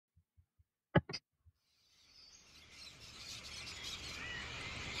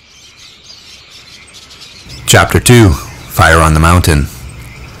Chapter 2, Fire on the Mountain.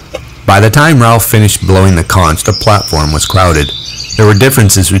 By the time Ralph finished blowing the conch, the platform was crowded. There were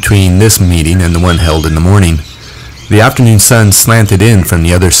differences between this meeting and the one held in the morning. The afternoon sun slanted in from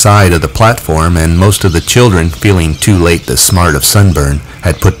the other side of the platform, and most of the children, feeling too late the smart of sunburn,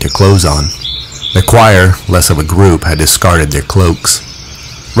 had put their clothes on. The choir, less of a group, had discarded their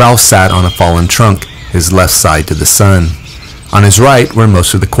cloaks. Ralph sat on a fallen trunk, his left side to the sun. On his right were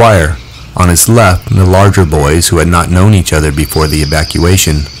most of the choir. On his left, the larger boys who had not known each other before the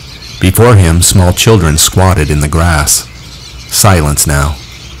evacuation. Before him, small children squatted in the grass. Silence now.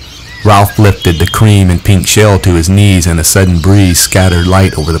 Ralph lifted the cream and pink shell to his knees, and a sudden breeze scattered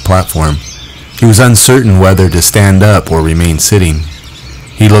light over the platform. He was uncertain whether to stand up or remain sitting.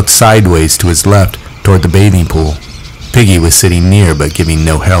 He looked sideways to his left, toward the bathing pool. Piggy was sitting near, but giving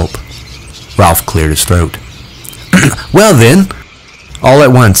no help. Ralph cleared his throat. Well then! All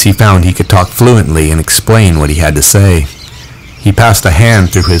at once he found he could talk fluently and explain what he had to say. He passed a hand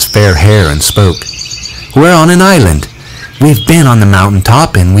through his fair hair and spoke. We're on an island. We've been on the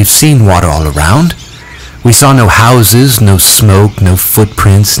mountaintop and we've seen water all around. We saw no houses, no smoke, no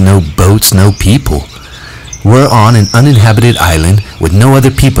footprints, no boats, no people. We're on an uninhabited island with no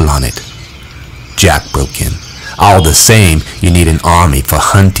other people on it. Jack broke in. All the same, you need an army for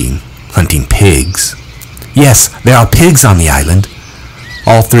hunting pigs. Yes, there are pigs on the island.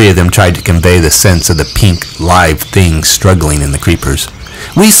 All three of them tried to convey the sense of the pink, live thing struggling in the creepers.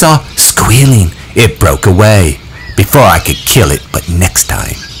 We saw squealing. It broke away. Before I could kill it, but next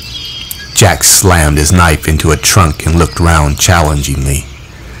time. Jack slammed his knife into a trunk and looked round challengingly.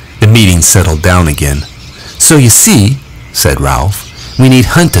 The meeting settled down again. So you see, said Ralph, we need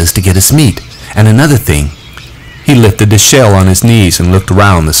hunters to get us meat. And another thing. He lifted the shell on his knees and looked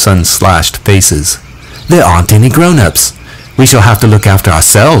round the sun-slashed faces. There aren't any grown-ups. We shall have to look after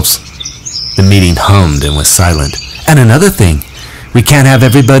ourselves. The meeting hummed and was silent. And another thing, we can't have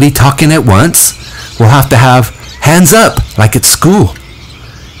everybody talking at once. We'll have to have hands up, like at school.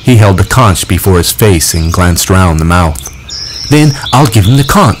 He held the conch before his face and glanced round the mouth. Then I'll give him the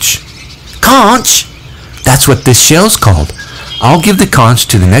conch. Conch? That's what this shell's called. I'll give the conch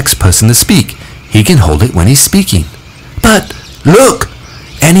to the next person to speak. He can hold it when he's speaking. But look!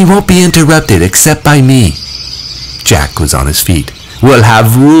 And he won't be interrupted except by me. Jack was on his feet. We'll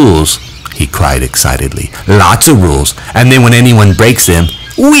have rules, he cried excitedly. Lots of rules. And then when anyone breaks them,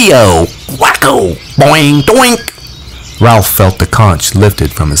 whee-o, wacko, boing, doink. Ralph felt the conch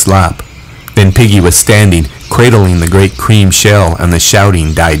lifted from his lap. Then Piggy was standing, cradling the great cream shell, and the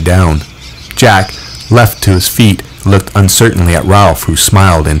shouting died down. Jack, left to his feet, looked uncertainly at Ralph, who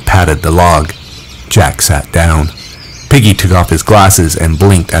smiled and patted the log. Jack sat down. Piggy took off his glasses and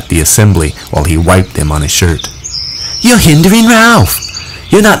blinked at the assembly while he wiped them on his shirt. You're hindering Ralph.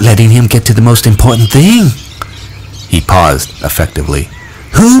 You're not letting him get to the most important thing. He paused effectively.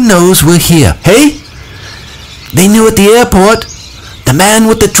 Who knows we're here, hey? They knew at the airport. The man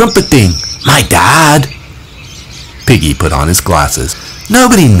with the trumpet thing. My dad. Piggy put on his glasses.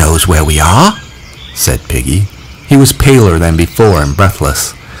 Nobody knows where we are, said Piggy. He was paler than before and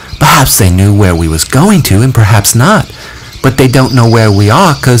breathless. Perhaps they knew where we was going to and perhaps not. But they don't know where we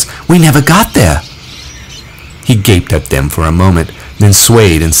are 'cause we never got there. He gaped at them for a moment, then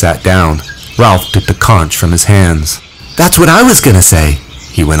swayed and sat down. Ralph took the conch from his hands. That's what I was gonna say,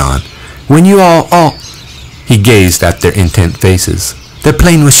 he went on. When you all... He gazed at their intent faces. Their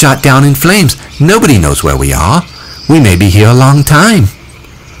plane was shot down in flames. Nobody knows where we are. We may be here a long time.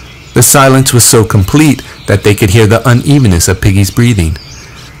 The silence was so complete that they could hear the unevenness of Piggy's breathing.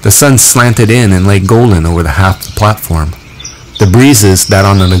 The sun slanted in and lay golden over the half the platform. The breezes that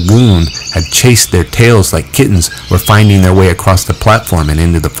on the lagoon had chased their tails like kittens were finding their way across the platform and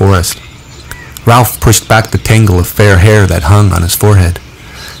into the forest. Ralph pushed back the tangle of fair hair that hung on his forehead.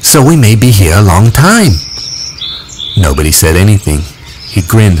 So we may be here a long time. Nobody said anything. He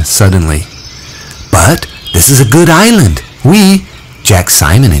grinned suddenly. But this is a good island. We, Jack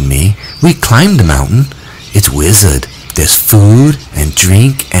Simon and me, we climbed the mountain. It's wizard. There's food and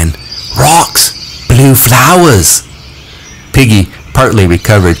drink and rocks, blue flowers. Piggy, partly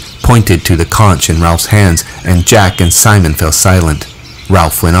recovered, pointed to the conch in Ralph's hands, and Jack and Simon fell silent.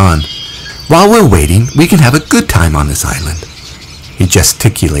 Ralph went on. While we're waiting, we can have a good time on this island. He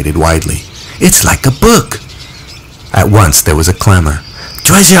gesticulated widely. It's like a book. At once there was a clamor.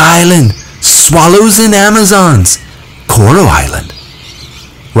 Treasure Island! Swallows and Amazons! Coral Island!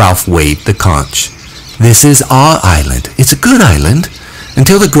 Ralph waved the conch. This is our island. It's a good island.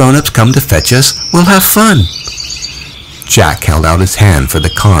 Until the grown-ups come to fetch us, we'll have fun. Jack held out his hand for the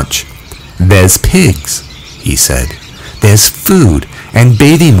conch. There's pigs, he said. There's food, and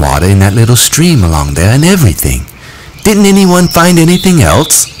bathing water in that little stream along there and everything. Didn't anyone find anything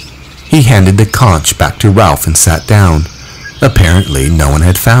else?" He handed the conch back to Ralph and sat down. Apparently, no one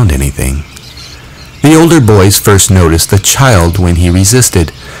had found anything. The older boys first noticed the child when he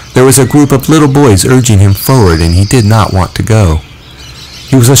resisted. There was a group of little boys urging him forward, and he did not want to go.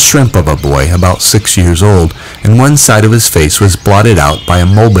 He was a shrimp of a boy, about 6 years old, and one side of his face was blotted out by a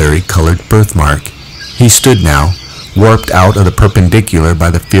mulberry-colored birthmark. He stood now, warped out of the perpendicular by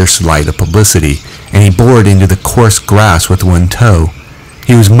the fierce light of publicity, and he bored into the coarse grass with one toe.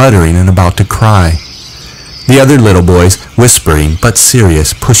 He was muttering and about to cry. The other little boys, whispering but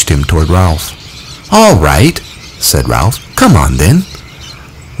serious, pushed him toward Ralph. "All right," said Ralph. "Come on, then."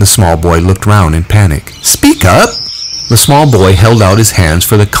 The small boy looked round in panic. "Speak up!" The small boy held out his hands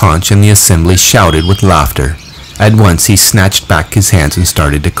for the conch, and the assembly shouted with laughter. At once he snatched back his hands and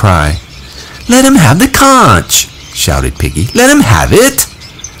started to cry. "Let him have the conch!" shouted Piggy. "Let him have it!"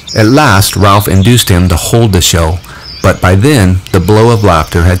 At last Ralph induced him to hold the shell, but by then the blow of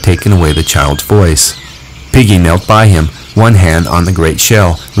laughter had taken away the child's voice. Piggy knelt by him, one hand on the great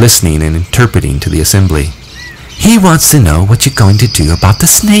shell, listening and interpreting to the assembly. "He wants to know what you're going to do about the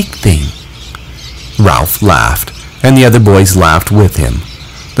snake thing." Ralph laughed, and the other boys laughed with him.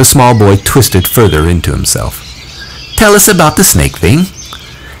 The small boy twisted further into himself. "Tell us about the snake thing."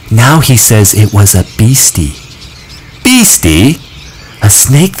 "Now he says it was a beastie." "Beastie?" "A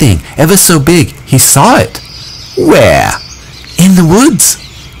snake thing, ever so big. He saw it." "Where?" "In the woods."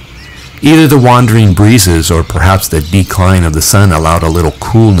 Either the wandering breezes or perhaps the decline of the sun allowed a little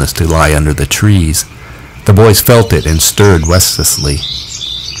coolness to lie under the trees. The boys felt it and stirred restlessly.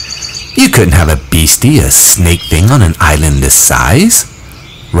 "You couldn't have a beastie, a snake thing, on an island this size,"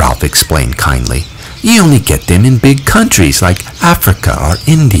 Ralph explained kindly. "You only get them in big countries like Africa or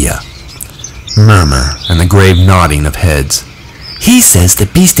India." Murmur and the grave nodding of heads. "He says the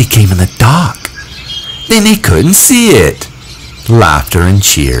beastie came in the dark." "Then he couldn't see it." Laughter and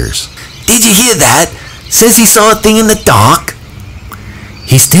cheers. "Did you hear that? Says he saw a thing in the dark."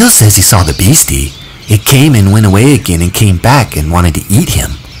 "He still says he saw the beastie. It came and went away again and came back and wanted to eat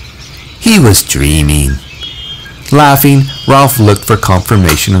him." "He was dreaming." Laughing, Ralph looked for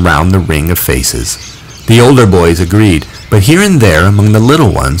confirmation around the ring of faces. The older boys agreed, but here and there among the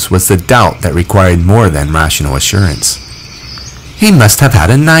little ones was the doubt that required more than rational assurance. "He must have had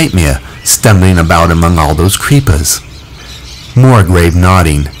a nightmare, stumbling about among all those creepers." More grave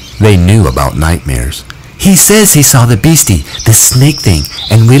nodding. They knew about nightmares. "He says he saw the beastie, the snake thing,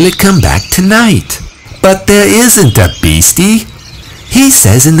 and will it come back tonight?" "But there isn't a beastie." "He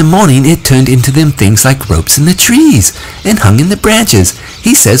says in the morning it turned into them things like ropes in the trees and hung in the branches.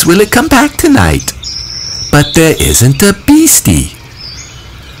 He says will it come back tonight?" "But there isn't a beastie."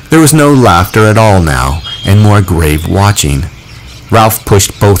 There was no laughter at all now, and more grave watching. Ralph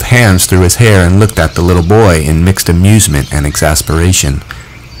pushed both hands through his hair and looked at the little boy in mixed amusement and exasperation.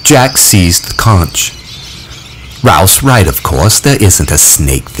 Jack seized the conch. "Ralph's right, of course. There isn't a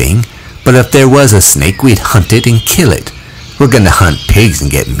snake thing. But if there was a snake, we'd hunt it and kill it. We're going to hunt pigs and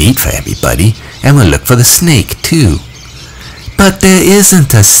get meat for everybody, and we'll look for the snake, too." "But there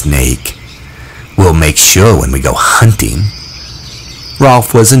isn't a snake." "We'll make sure when we go hunting."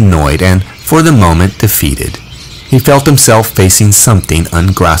 Ralph was annoyed and, for the moment, defeated. He felt himself facing something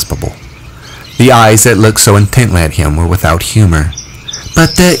ungraspable. The eyes that looked so intently at him were without humor.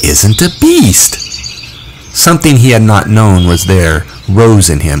 "But there isn't a beast." Something he had not known was there, rose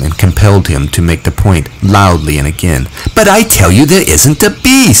in him and compelled him to make the point loudly and again. "But I tell you there isn't a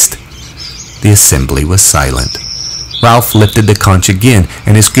beast." The assembly was silent. Ralph lifted the conch again,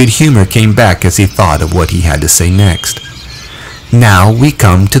 and his good humor came back as he thought of what he had to say next. "Now we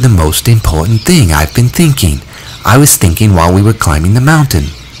come to the most important thing I've been thinking. I was thinking while we were climbing the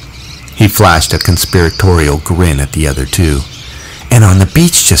mountain." He flashed a conspiratorial grin at the other two. "And on the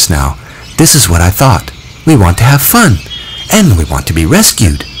beach just now, this is what I thought. We want to have fun, and we want to be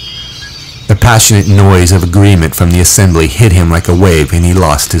rescued." The passionate noise of agreement from the assembly hit him like a wave, and he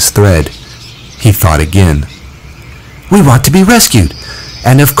lost his thread. He thought again. "We want to be rescued,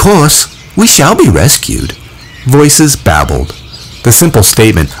 and of course, we shall be rescued." Voices babbled. The simple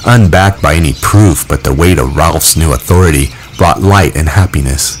statement, unbacked by any proof but the weight of Ralph's new authority, brought light and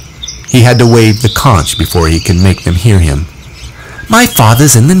happiness. He had to wave the conch before he could make them hear him. "My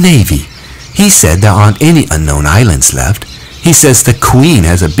father's in the Navy. He said there aren't any unknown islands left. He says the Queen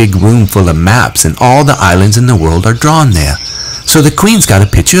has a big room full of maps and all the islands in the world are drawn there. So the Queen's got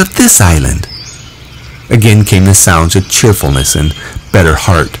a picture of this island." Again came the sounds of cheerfulness and better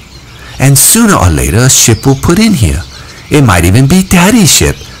heart. "And sooner or later a ship will put in here. It might even be Daddy's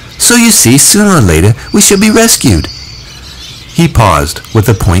ship. So you see, sooner or later we shall be rescued." He paused, with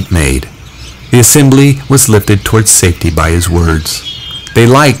the point made. The assembly was lifted towards safety by his words. They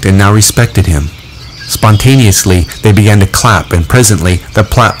liked and now respected him. Spontaneously, they began to clap, and presently the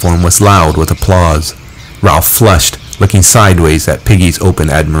platform was loud with applause. Ralph flushed, looking sideways at Piggy's open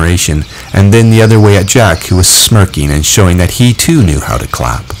admiration, and then the other way at Jack, who was smirking and showing that he too knew how to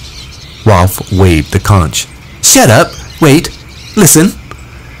clap. Ralph waved the conch. "Shut up! Wait! Listen!"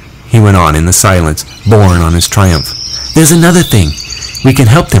 He went on in the silence, borne on his triumph. "There's another thing. We can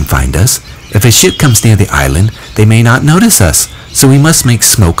help them find us. If a ship comes near the island, they may not notice us, so we must make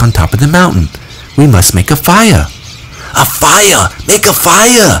smoke on top of the mountain. We must make a fire." "A fire! Make a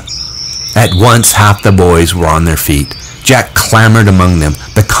fire!" At once half the boys were on their feet. Jack clamored among them,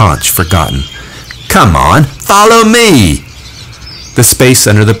 the conch forgotten. "Come on, follow me!" The space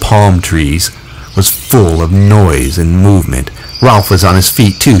under the palm trees was full of noise and movement. Ralph was on his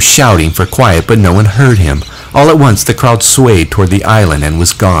feet too, shouting for quiet, but no one heard him. All at once the crowd swayed toward the island and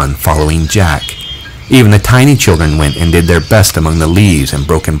was gone, following Jack. Even the tiny children went and did their best among the leaves and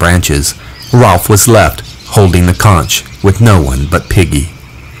broken branches. Ralph was left, holding the conch, with no one but Piggy.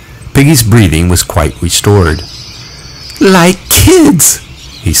 Piggy's breathing was quite restored. "Like kids,"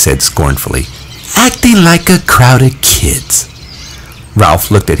 he said scornfully, "acting like a crowd of kids."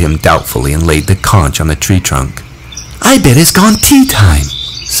 Ralph looked at him doubtfully and laid the conch on the tree trunk. "I bet it's gone tea time,"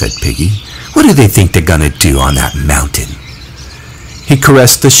 said Piggy. "What do they think they're gonna do on that mountain?" He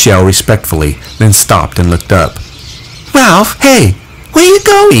caressed the shell respectfully, then stopped and looked up. "Ralph, hey, where you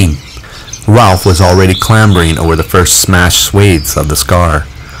going?" Ralph was already clambering over the first smashed swathes of the scar.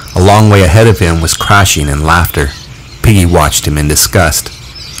 A long way ahead of him was crashing and laughter. Piggy watched him in disgust.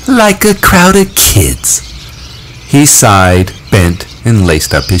 "Like a crowd of kids." He sighed, bent, and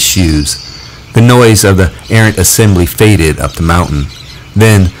laced up his shoes. The noise of the errant assembly faded up the mountain.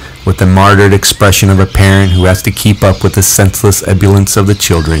 Then, with the martyred expression of a parent who has to keep up with the senseless ebullience of the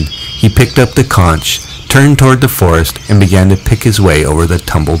children, he picked up the conch, turned toward the forest, and began to pick his way over the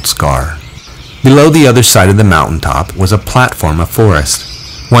tumbled scar. Below the other side of the mountaintop was a platform of forest.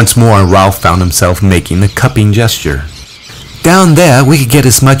 Once more, Ralph found himself making the cupping gesture. "Down there, we could get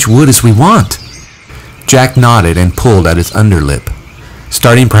as much wood as we want." Jack nodded and pulled at his underlip.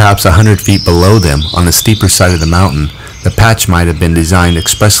 Starting perhaps 100 feet below them, on the steeper side of the mountain, the patch might have been designed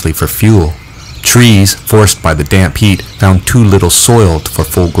expressly for fuel. Trees, forced by the damp heat, found too little soil for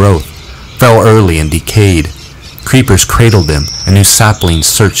full growth, fell early and decayed. Creepers cradled them, and new saplings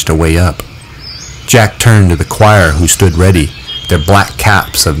searched a way up. Jack turned to the choir, who stood ready. Their black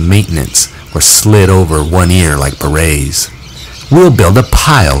caps of maintenance were slid over one ear like berets. "We'll build a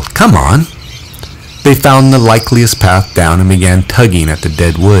pile. Come on." They found the likeliest path down and began tugging at the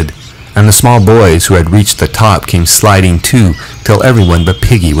dead wood, and the small boys who had reached the top came sliding too, till everyone but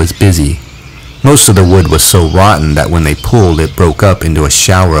Piggy was busy. Most of the wood was so rotten that when they pulled it broke up into a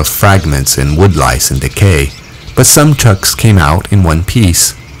shower of fragments and woodlice and decay, but some chunks came out in one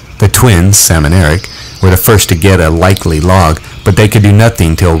piece. The twins, Sam and Eric, were the first to get a likely log, but they could do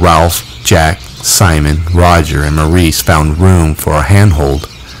nothing till Ralph, Jack, Simon, Roger, and Maurice found room for a handhold.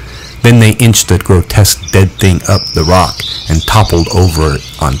 Then they inched the grotesque dead thing up the rock and toppled over it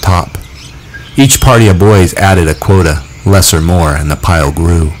on top. Each party of boys added a quota, less or more, and the pile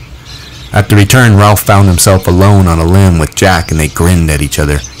grew. At the return, Ralph found himself alone on a limb with Jack, and they grinned at each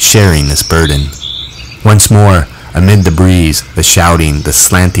other, sharing this burden. Once more, amid the breeze, the shouting, the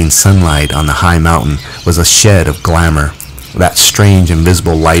slanting sunlight on the high mountain was a shed of glamour, that strange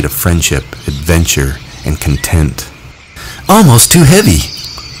invisible light of friendship, adventure, and content. "Almost too heavy,"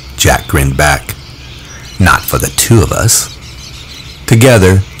 Jack grinned back. "Not for the two of us."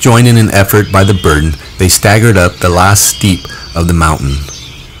 Together, joined in an effort by the burden, they staggered up the last steep of the mountain.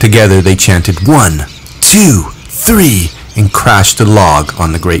 Together they chanted 1, 2, 3, and crashed the log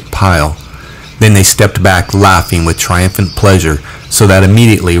on the great pile. Then they stepped back, laughing with triumphant pleasure, so that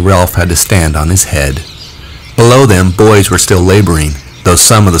immediately Ralph had to stand on his head. Below them, boys were still laboring, though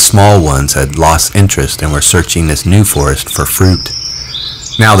some of the small ones had lost interest and were searching this new forest for fruit.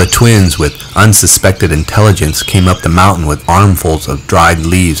 Now the twins, with unsuspected intelligence, came up the mountain with armfuls of dried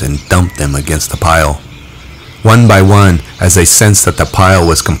leaves and dumped them against the pile. One by one, as they sensed that the pile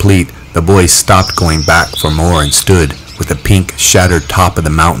was complete, the boys stopped going back for more and stood, with the pink, shattered top of the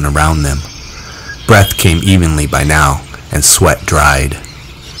mountain around them. Breath came evenly by now, and sweat dried.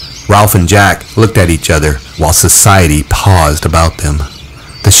 Ralph and Jack looked at each other while society paused about them.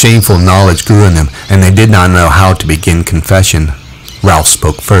 The shameful knowledge grew in them, and they did not know how to begin confession. Ralph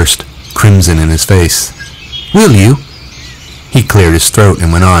spoke first, crimson in his face. "Will you?" He cleared his throat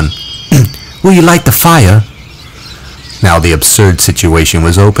and went on. "Will you light the fire?" Now the absurd situation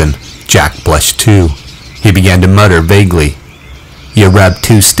was open. Jack blushed too. He began to mutter vaguely. You rub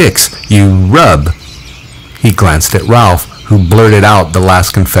 2 sticks. You rub. He glanced at Ralph, who blurted out the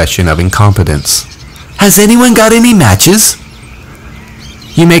last confession of incompetence. Has anyone got any matches?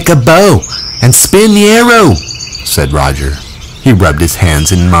 You make a bow and spin the arrow, said Roger. He rubbed his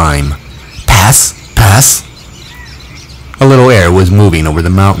hands in mime. Pass, pass. A little air was moving over the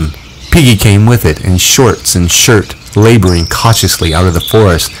mountain. Piggy came with it in shorts and shirt, laboring cautiously out of the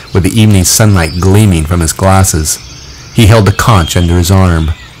forest with the evening sunlight gleaming from his glasses. He held a conch under his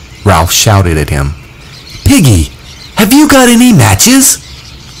arm. Ralph shouted at him. Piggy, have you got any matches?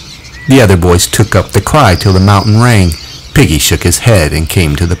 The other boys took up the cry till the mountain rang. Piggy shook his head and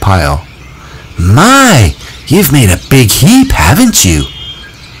came to the pile. My, you've made a big heap, haven't you?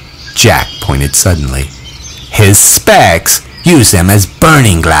 Jack pointed suddenly. His specs, use them as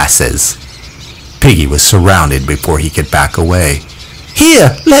burning glasses. Piggy was surrounded before he could back away.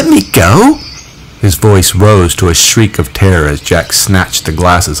 Here, let me go. His voice rose to a shriek of terror as Jack snatched the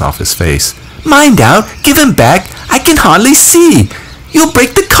glasses off his face. Mind out, give him back, I can hardly see. You'll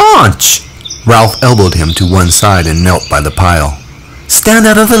break the conch. Ralph elbowed him to one side and knelt by the pile. Stand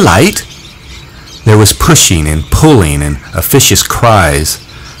out of the light. There was pushing and pulling and officious cries.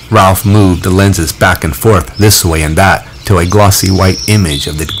 Ralph moved the lenses back and forth, this way and that, till a glossy white image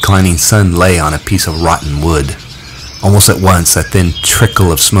of the declining sun lay on a piece of rotten wood. Almost at once a thin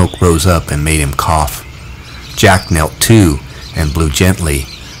trickle of smoke rose up and made him cough. Jack knelt too and blew gently,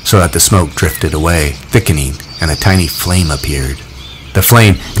 so that the smoke drifted away, thickening, and a tiny flame appeared. The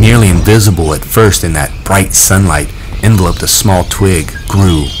flame, nearly invisible at first in that bright sunlight, enveloped a small twig,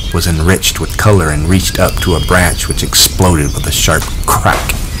 grew, was enriched with color, and reached up to a branch which exploded with a sharp crack.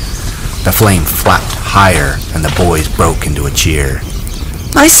 The flame flapped higher, and the boys broke into a cheer.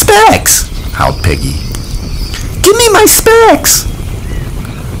 My specs! howled Piggy. Give me my specs!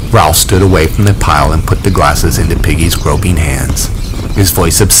 Ralph stood away from the pile and put the glasses into Piggy's groping hands. His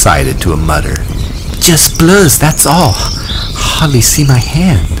voice subsided to a mutter. Just blurs, that's all. Hardly see my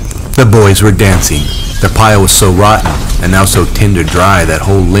hand. The boys were dancing. The pile was so rotten, and now so tinder dry that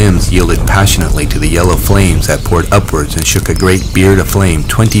whole limbs yielded passionately to the yellow flames that poured upwards and shook a great beard of flame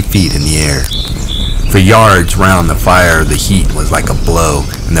 20 feet in the air. For yards round the fire the heat was like a blow,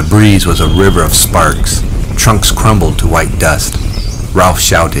 and the breeze was a river of sparks. Trunks crumbled to white dust. Ralph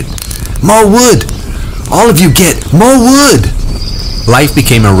shouted, More wood! All of you get more wood! Life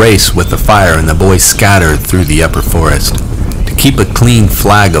became a race with the fire, and the boys scattered through the upper forest. To keep a clean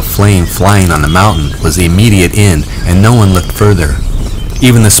flag of flame flying on the mountain was the immediate end, and no one looked further.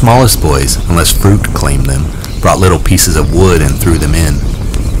 Even the smallest boys, unless fruit claimed them, brought little pieces of wood and threw them in.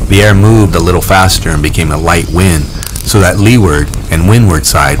 The air moved a little faster and became a light wind, so that leeward and windward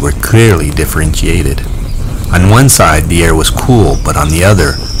side were clearly differentiated. On one side the air was cool, but on the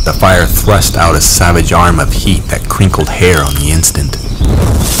other the fire thrust out a savage arm of heat that crinkled hair on the instant.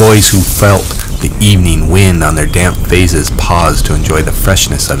 Boys who felt the evening wind on their damp faces paused to enjoy the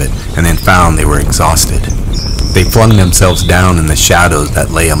freshness of it, and then found they were exhausted. They flung themselves down in the shadows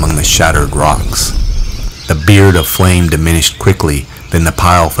that lay among the shattered rocks. The beard of flame diminished quickly, then the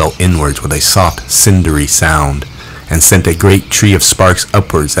pile fell inwards with a soft, cindery sound, and sent a great tree of sparks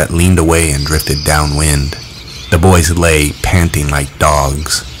upwards that leaned away and drifted downwind. The boys lay, panting like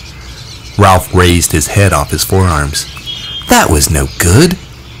dogs. Ralph raised his head off his forearms. That was no good.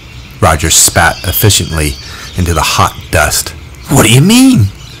 Roger spat efficiently into the hot dust. What do you mean?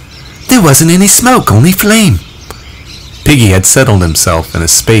 There wasn't any smoke, only flame. Piggy had settled himself in a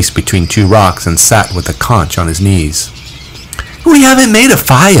space between two rocks and sat with a conch on his knees. We haven't made a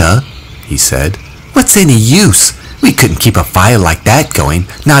fire, he said. What's any use? We couldn't keep a fire like that going,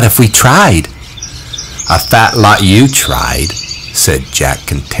 not if we tried. A fat lot you tried, said Jack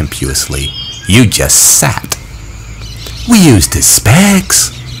contemptuously. You just sat. We used his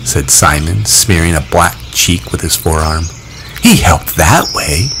specs, said Simon, smearing a black cheek with his forearm. He helped that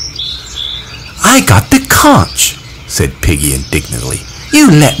way. I got the conch, said Piggy indignantly. You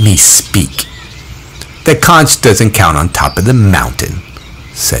let me speak. The conch doesn't count on top of the mountain,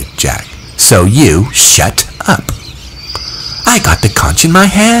 said Jack. So you shut up. I got the conch in my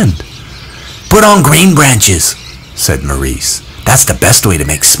hand. Put on green branches, said Maurice. That's the best way to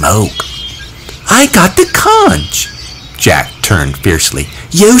make smoke. I got the conch. Jack turned fiercely.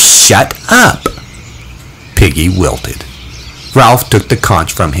 You shut up. Piggy wilted. Ralph took the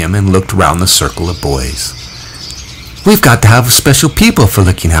conch from him and looked round the circle of boys. We've got to have special people for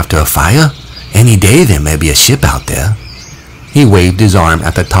looking after a fire. Any day there may be a ship out there. He waved his arm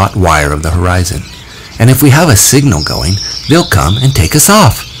at the taut wire of the horizon. And if we have a signal going, they'll come and take us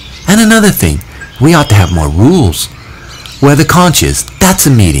off. And another thing, we ought to have more rules. Where the conch is, that's a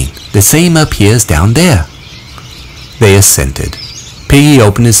meeting, the same up here as down there. They assented. Piggy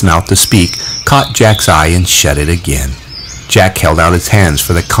opened his mouth to speak, caught Jack's eye, and shut it again. Jack held out his hands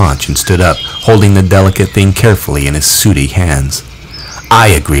for the conch and stood up, holding the delicate thing carefully in his sooty hands. I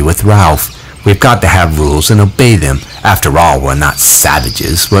agree with Ralph. We've got to have rules and obey them. After all, we're not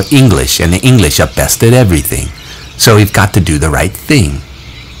savages. We're English, and the English are best at everything. So we've got to do the right thing.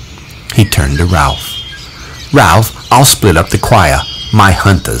 He turned to Ralph. Ralph, I'll split up the choir, my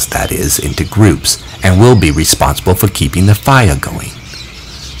hunters, that is, into groups, and we'll be responsible for keeping the fire going.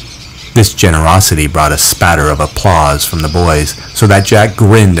 This generosity brought a spatter of applause from the boys, so that Jack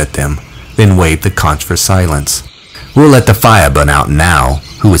grinned at them, then waved the conch for silence. We'll let the fire burn out now.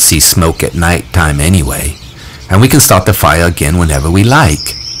 Who would see smoke at night time anyway? And we can start the fire again whenever we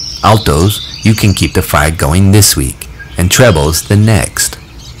like. Altos, you can keep the fire going this week, and trebles the next.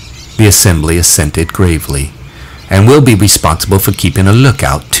 The assembly assented gravely. And we'll be responsible for keeping a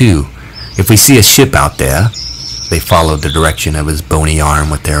lookout, too. If we see a ship out there, they followed the direction of his bony arm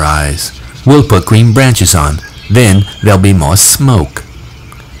with their eyes, we'll put green branches on. Then there'll be more smoke.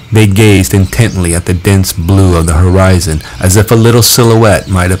 They gazed intently at the dense blue of the horizon, as if a little silhouette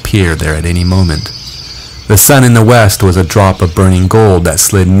might appear there at any moment. The sun in the west was a drop of burning gold that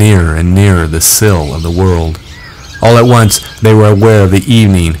slid nearer and nearer the sill of the world. All at once they were aware of the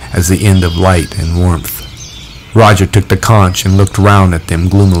evening as the end of light and warmth. Roger took the conch and looked round at them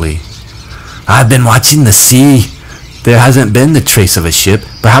gloomily. I've been watching the sea. There hasn't been the trace of a ship.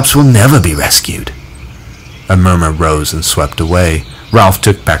 Perhaps we'll never be rescued. A murmur rose and swept away. Ralph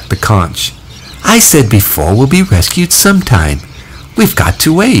took back the conch. I said before we'll be rescued sometime. We've got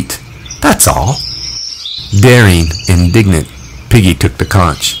to wait. That's all. Daring, indignant, Piggy took the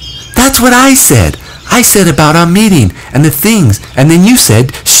conch. That's what I said. I said about our meeting and the things, and then you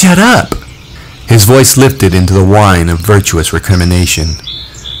said, shut up. His voice lifted into the whine of virtuous recrimination.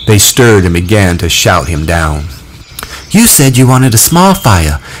 They stirred and began to shout him down. You said you wanted a small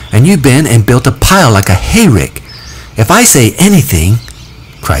fire, and you've been and built a pile like a hayrick. If I say anything,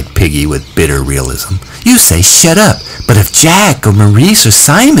 cried Piggy with bitter realism, you say shut up. But if Jack or Maurice or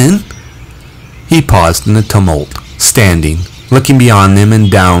Simon... He paused in the tumult, standing, looking beyond them and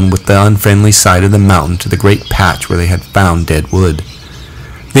down with the unfriendly side of the mountain to the great patch where they had found dead wood.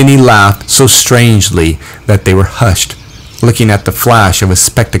 Then he laughed so strangely that they were hushed, looking at the flash of his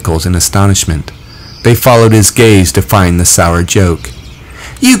spectacles in astonishment. They followed his gaze to find the sour joke.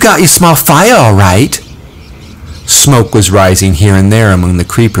 You got your small fire all right. Smoke was rising here and there among the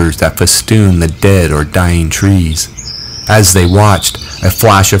creepers that festooned the dead or dying trees. As they watched, a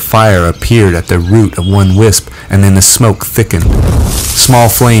flash of fire appeared at the root of one wisp, and then the smoke thickened. Small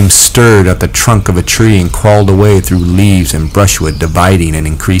flames stirred at the trunk of a tree and crawled away through leaves and brushwood, dividing and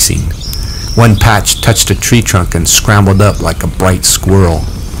increasing. One patch touched a tree trunk and scrambled up like a bright squirrel.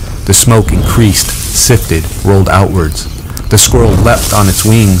 The smoke increased, sifted, rolled outwards. The squirrel leapt on its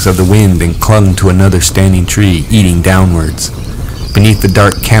wings of the wind and clung to another standing tree, eating downwards. Beneath the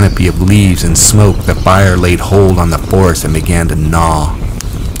dark canopy of leaves and smoke, the fire laid hold on the forest and began to gnaw.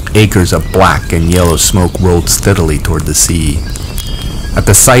 Acres of black and yellow smoke rolled steadily toward the sea. At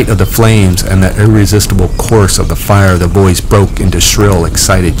the sight of the flames and the irresistible course of the fire, the boys broke into shrill,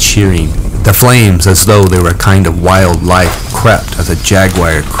 excited cheering. The flames, as though they were a kind of wild life, crept as a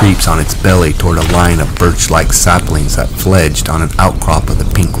jaguar creeps on its belly toward a line of birch-like saplings that fledged on an outcrop of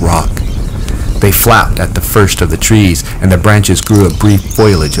the pink rock. They flapped at the first of the trees, and the branches grew a brief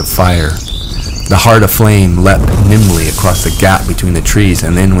foliage of fire. The heart of flame leapt nimbly across the gap between the trees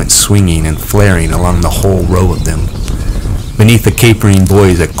and then went swinging and flaring along the whole row of them. Beneath the capering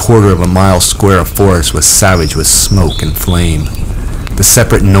boys, a quarter of a mile square of forest was savage with smoke and flame. The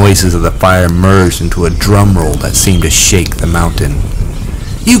separate noises of the fire merged into a drum roll that seemed to shake the mountain.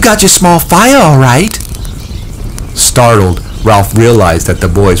 You got your small fire all right. Startled, Ralph realized that the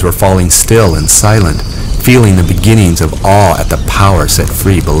boys were falling still and silent, feeling the beginnings of awe at the power set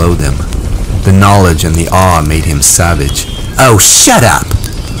free below them. The knowledge and the awe made him savage. Oh, shut up!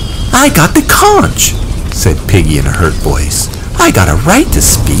 I got the conch, said Piggy in a hurt voice. I got a right to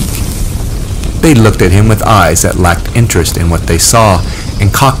speak. They looked at him with eyes that lacked interest in what they saw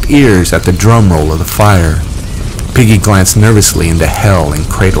and cocked ears at the drum roll of the fire. Piggy glanced nervously into hell and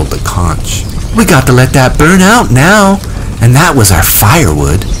cradled the conch. We got to let that burn out now, and that was our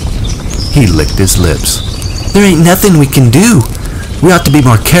firewood. He licked his lips. There ain't nothing we can do. We ought to be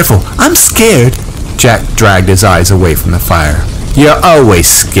more careful. I'm scared. Jack dragged his eyes away from the fire. You're always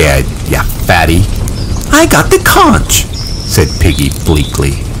scared, ya fatty. I got the conch, said Piggy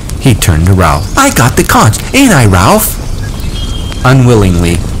bleakly. He turned to Ralph. I got the conch, ain't I, Ralph?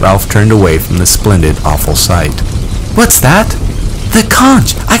 Unwillingly, Ralph turned away from the splendid, awful sight. What's that? The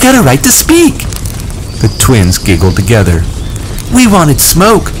conch. I got a right to speak. The twins giggled together. We wanted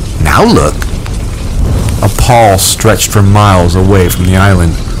smoke. Now look." A pall stretched for miles away from the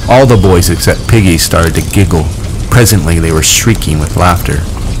island. All the boys except Piggy started to giggle. Presently they were shrieking with laughter.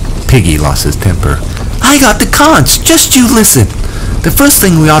 Piggy lost his temper. "I got the conch. Just you listen. The first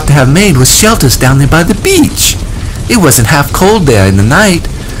thing we ought to have made was shelters down there by the beach. It wasn't half cold there in the night.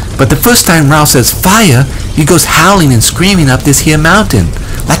 But the first time Ralph says fire, he goes howling and screaming up this here mountain,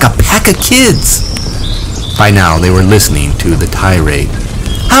 like a pack of kids." By now they were listening to the tirade.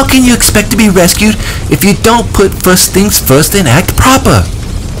 "How can you expect to be rescued if you don't put first things first and act proper?"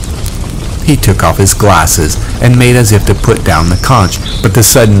 He took off his glasses and made as if to put down the conch, but the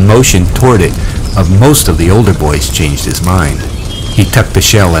sudden motion toward it of most of the older boys changed his mind. He tucked the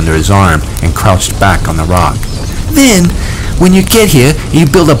shell under his arm and crouched back on the rock. "Then, when you get here, you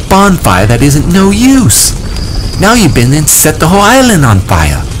build a bonfire that isn't no use. Now you've been and set the whole island on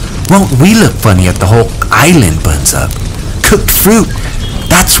fire. Won't we look funny if the whole island burns up? Cooked fruit,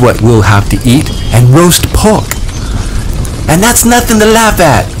 that's what we'll have to eat, and roast pork. And that's nothing to laugh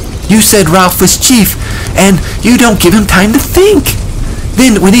at. You said Ralph was chief, and you don't give him time to think.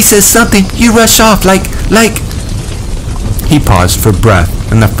 Then when he says something, you rush off like... He paused for breath,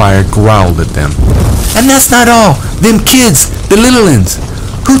 and the fire growled at them. And that's not all. Them kids, the little uns.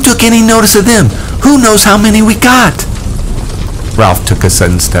 Who took any notice of them? Who knows how many we got?" Ralph took a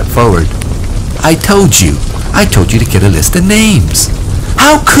sudden step forward. I told you to get a list of names."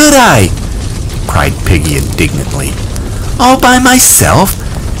 "How could I?" cried Piggy indignantly. "All by myself?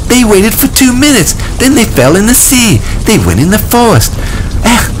 They waited for 2 minutes, then they fell in the sea. They went in the forest.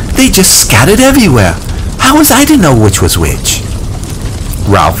 They just scattered everywhere. How was I to know which was which?"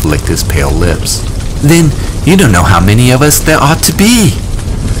 Ralph licked his pale lips. "Then you don't know how many of us there ought to be.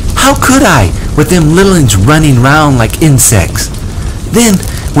 How could I, with them little uns running round like insects? Then,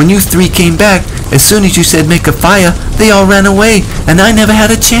 when you three came back, as soon as you said make a fire, they all ran away, and I never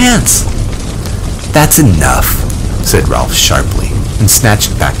had a chance." "That's enough," said Ralph sharply, and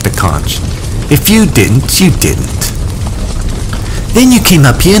snatched back the conch. "If you didn't, you didn't. Then you came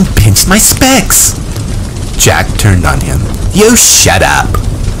up here and pinched my specs." Jack turned on him. "You shut up.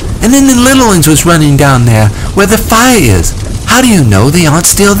 And then the little ones was running down there where the fire is. How do you know they aren't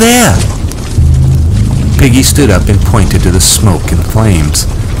still there?" Piggy stood up and pointed to the smoke and flames.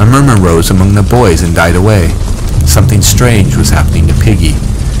 A murmur rose among the boys and died away. Something strange was happening to Piggy,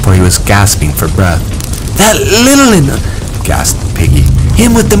 for he was gasping for breath. "That little one," gasped Piggy.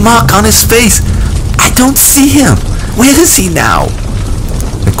 "Him with the mark on his face. I don't see him. Where is he now?"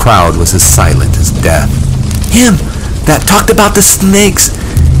 The crowd was as silent as death. "Him that talked about the snakes.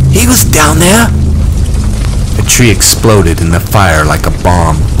 He was down there." The tree exploded in the fire like a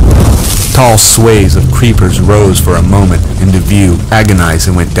bomb. Tall sways of creepers rose for a moment into view, agonized,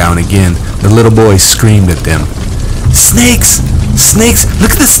 and went down again. The little boys screamed at them. "Snakes! Snakes!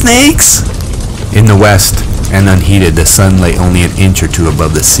 Look at the snakes!" In the west, and unheeded, the sun lay only an inch or two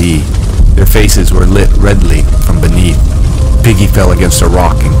above the sea. Their faces were lit redly from beneath. Piggy fell against a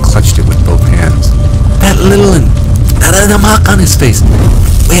rock and clutched it with both hands. "That little one! That had a mark on his face.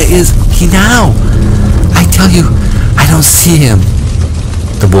 Where is he now? I tell you, I don't see him."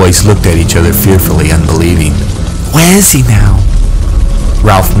 The boys looked at each other fearfully, unbelieving. "Where is he now?"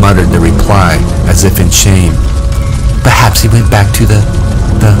 Ralph muttered the reply, as if in shame. "Perhaps he went back to the...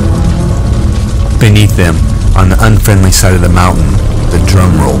 Beneath them, on the unfriendly side of the mountain, the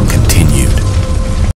drum roll continued.